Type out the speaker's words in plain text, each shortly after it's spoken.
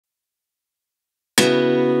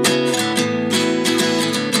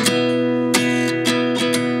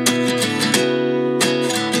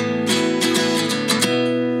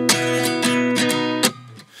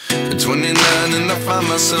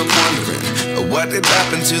what did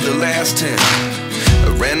happen to the last 10? I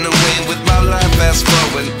ran away with my life, fast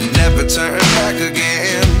forward, never turn back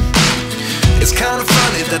again. It's kinda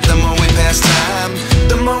funny that the more we pass time,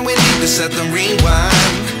 the more we need to set the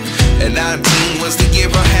rewind. And 19 was the year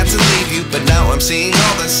I had to leave you, but now I'm seeing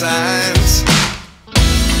all the signs.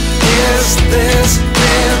 Is this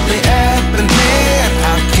really happening?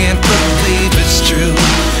 I can't believe it's true.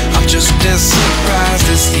 I'm just as surprised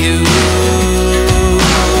as you.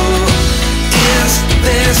 Is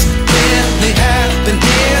this really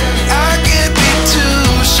happening? I can't be too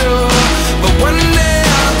sure, but one day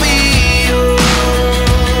I'll be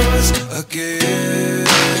yours again.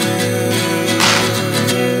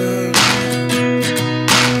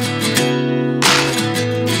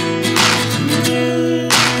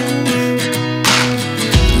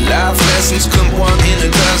 Life lessons come one in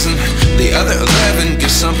a dozen. The other 11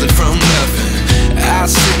 get something from nothing. I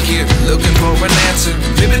sit here looking for an answer.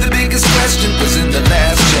 Maybe the biggest question was in the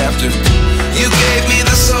last chapter. You gave me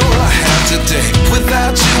the soul I have today.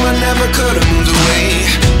 Without you I never could have moved away.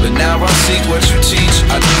 But now I see what you teach.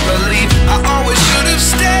 I do believe I always should have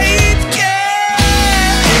stayed.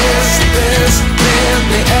 Yeah. Is this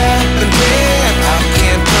really happening? I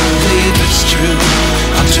can't believe it's true.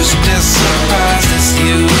 I'm just as surprised as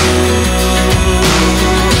you.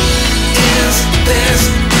 Is this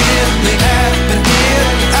really happening?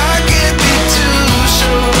 I can't be too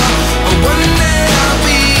sure, but one day I'll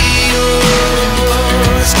be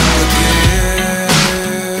yours again.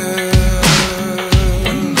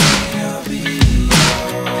 One day I'll be yours.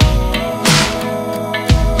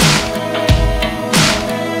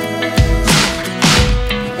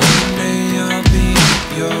 One day I'll be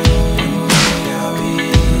yours. I'll be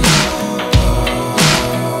yours.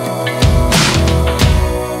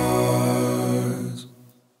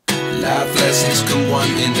 Life lessons come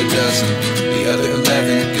one in a dozen. The other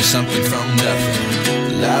 11 get something from nothing.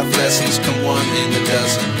 Life lessons come one in a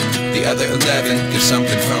dozen. The other 11 get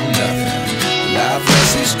something from nothing. Life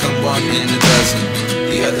lessons come one in a dozen.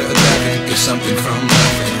 The other 11 get something from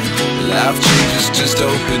nothing. Life changes just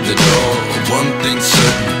open the door. One thing